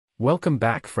Welcome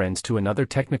back, friends, to another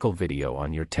technical video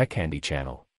on your Techhandy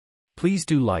channel. Please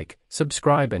do like,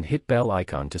 subscribe and hit bell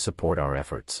icon to support our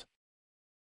efforts.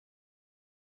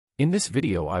 In this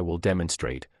video I will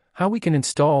demonstrate how we can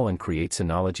install and create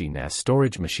Synology NAS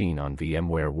storage machine on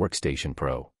VMware Workstation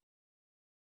Pro.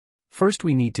 First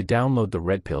we need to download the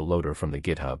Redpill loader from the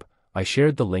GitHub. I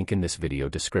shared the link in this video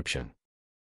description.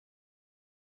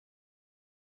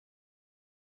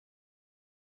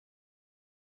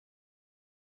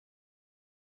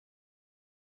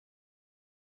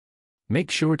 Make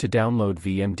sure to download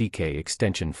VMDK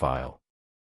extension file.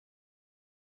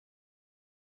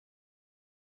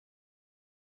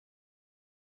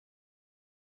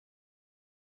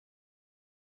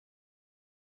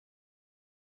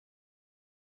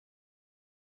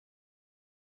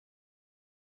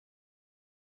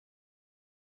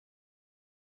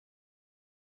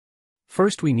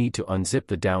 First we need to unzip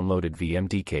the downloaded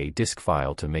VMDK disk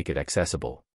file to make it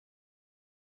accessible.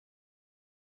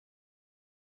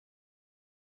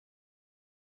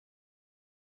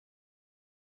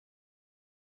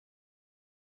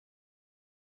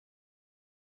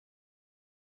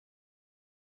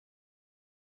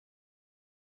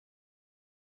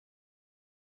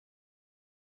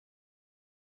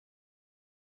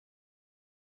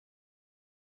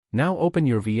 Now open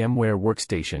your VMware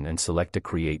Workstation and select the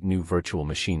Create New Virtual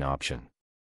Machine option.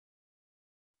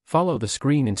 Follow the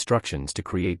screen instructions to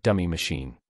create dummy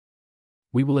machine.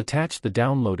 We will attach the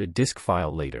downloaded disk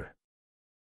file later.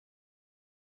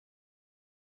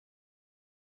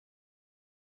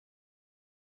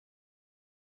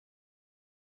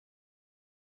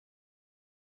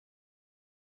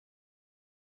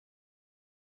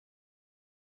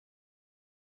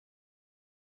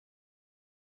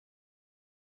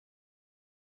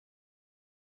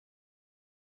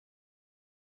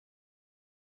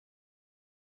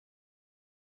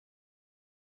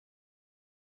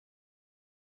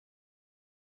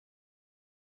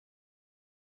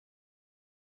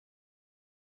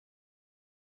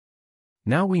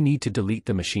 Now we need to delete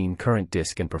the machine current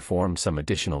disk and perform some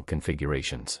additional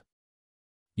configurations.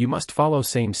 You must follow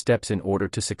same steps in order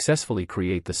to successfully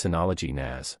create the Synology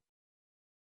NAS.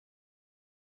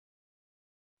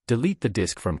 Delete the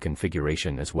disk from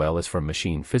configuration as well as from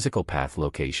machine physical path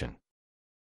location.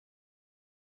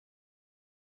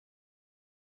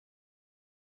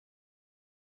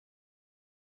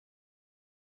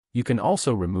 You can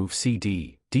also remove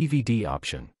CD, DVD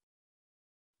option.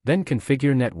 Then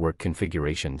configure network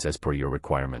configurations as per your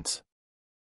requirements.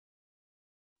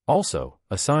 Also,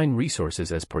 assign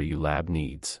resources as per your lab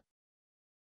needs.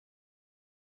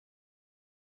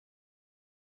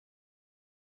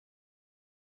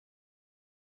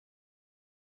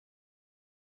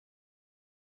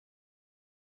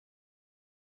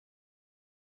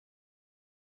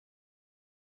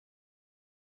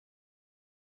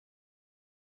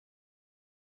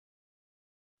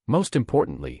 Most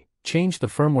importantly, change the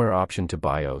firmware option to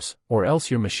BIOS, or else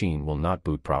your machine will not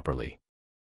boot properly.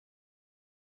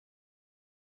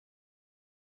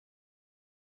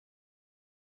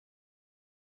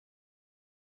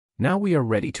 Now we are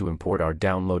ready to import our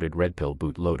downloaded Redpill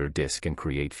bootloader disk and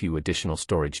create few additional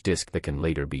storage disk that can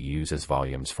later be used as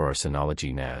volumes for our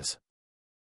Synology NAS.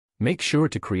 Make sure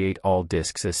to create all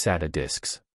disks as SATA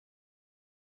disks.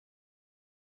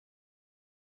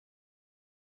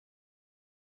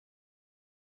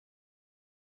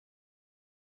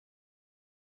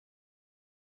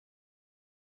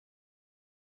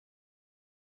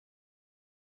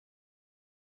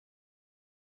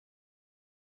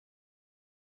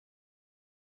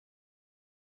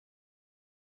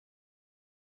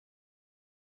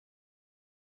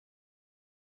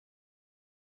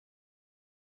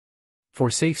 For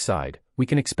safe side, we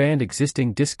can expand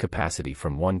existing disk capacity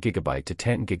from 1 GB to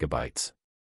 10 GB.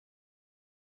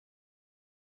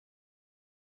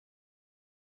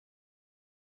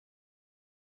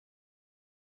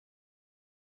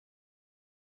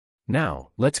 Now,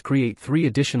 let's create 3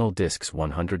 additional disks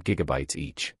 100 GB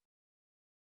each.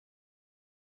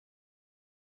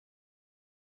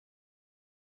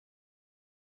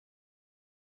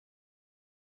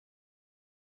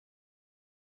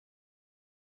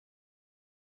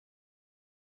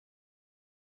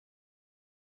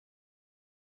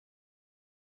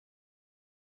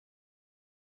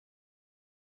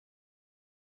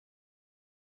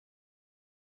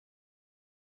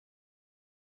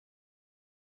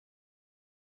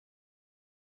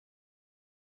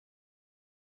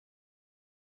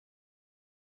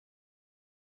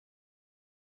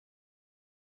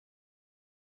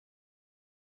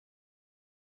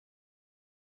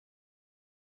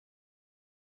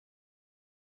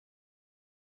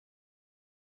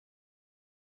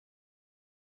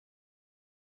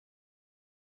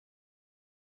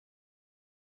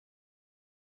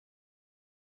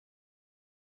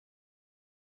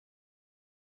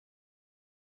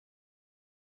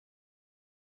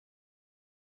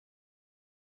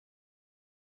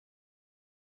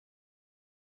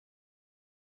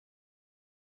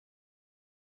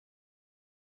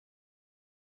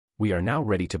 We are now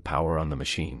ready to power on the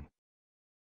machine.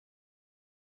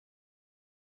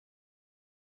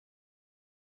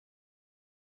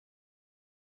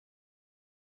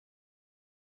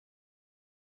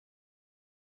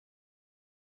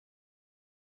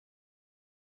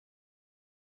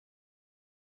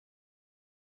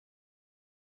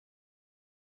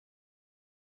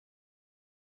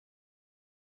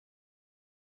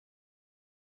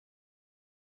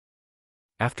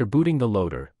 After booting the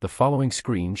loader, the following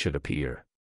screen should appear.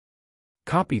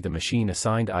 Copy the machine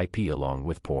assigned IP along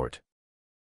with port.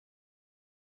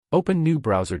 Open new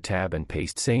browser tab and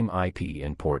paste same IP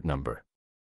and port number.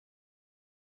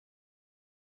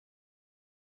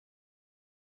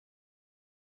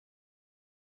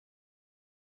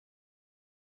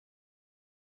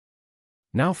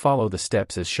 Now follow the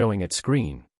steps as showing at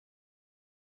screen.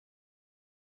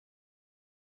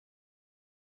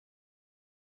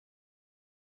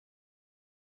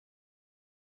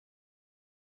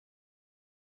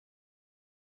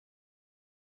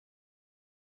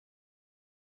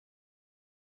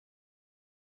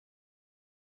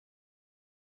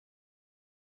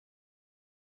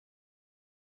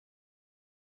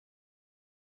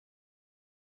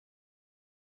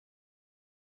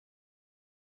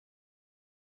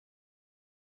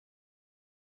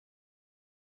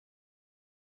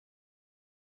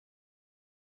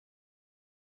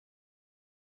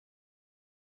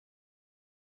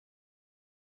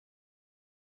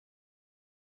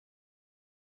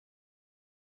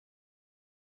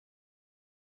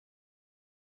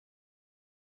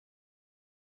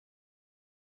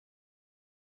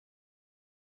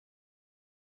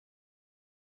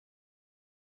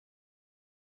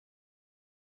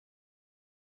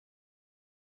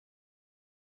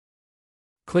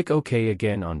 Click OK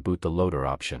again on Boot the Loader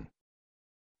option.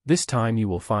 This time you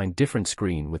will find different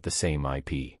screen with the same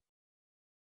IP.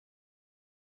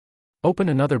 Open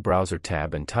another browser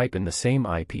tab and type in the same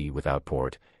IP without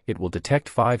port. It will detect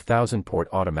 5000 port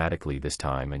automatically this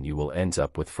time and you will ends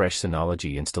up with fresh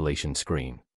Synology installation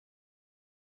screen.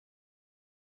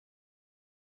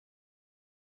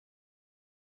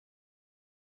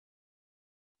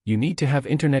 You need to have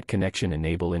internet connection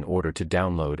enabled in order to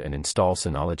download and install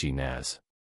Synology NAS.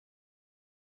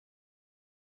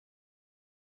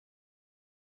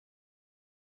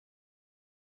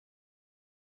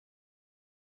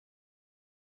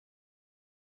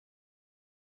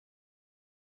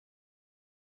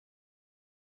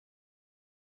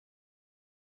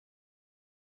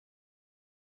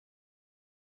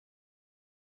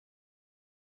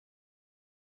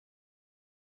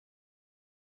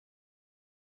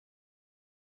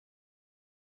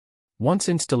 Once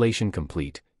installation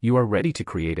complete, you are ready to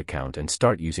create account and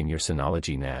start using your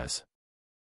Synology NAS.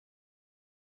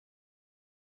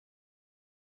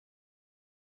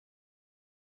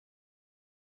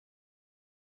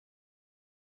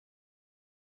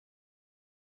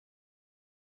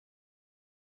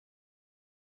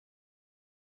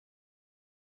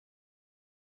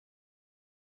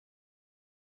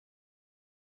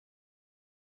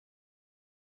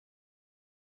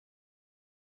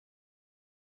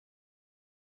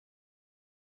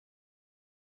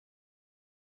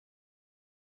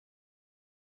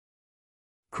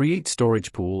 Create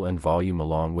storage pool and volume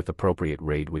along with appropriate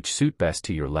RAID which suit best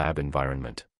to your lab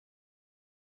environment.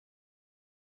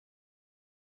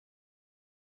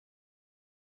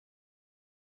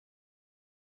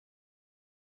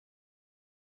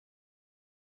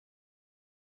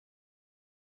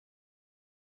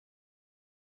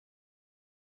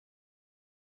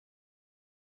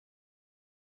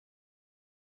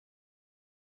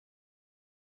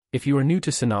 If you are new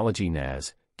to Synology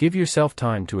NAS, give yourself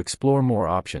time to explore more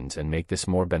options and make this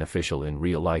more beneficial in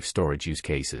real-life storage use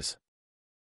cases.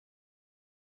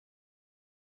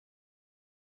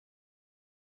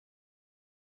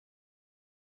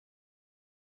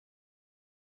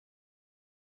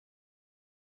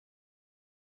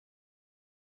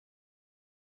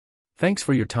 Thanks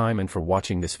for your time and for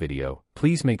watching this video.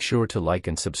 Please make sure to like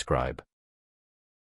and subscribe.